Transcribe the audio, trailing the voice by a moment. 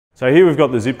So here we've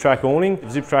got the ZipTrak awning.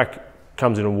 ZipTrak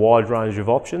comes in a wide range of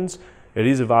options. It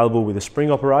is available with a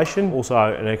spring operation, also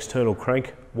an external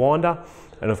crank winder,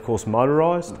 and of course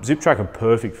motorised. ZipTrak are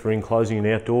perfect for enclosing an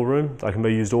outdoor room. They can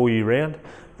be used all year round.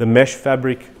 The mesh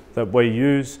fabric that we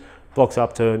use blocks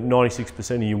up to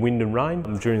 96% of your wind and rain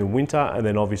during the winter, and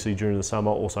then obviously during the summer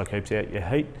also keeps out your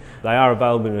heat. They are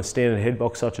available in a standard head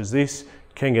box such as this.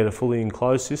 Can get a fully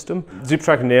enclosed system.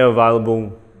 ZipTrak are now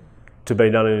available to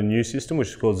be done in a new system which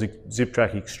is called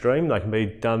ZipTrak Extreme. They can be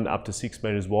done up to 6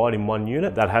 metres wide in one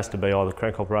unit. That has to be either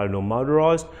crank operated or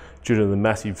motorised due to the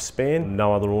massive span.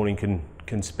 No other awning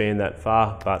can span that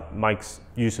far, but makes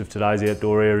use of today's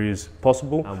outdoor areas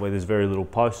possible where there's very little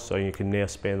posts, so you can now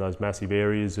span those massive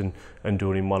areas and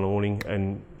do it in one awning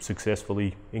and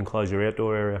successfully enclose your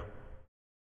outdoor area.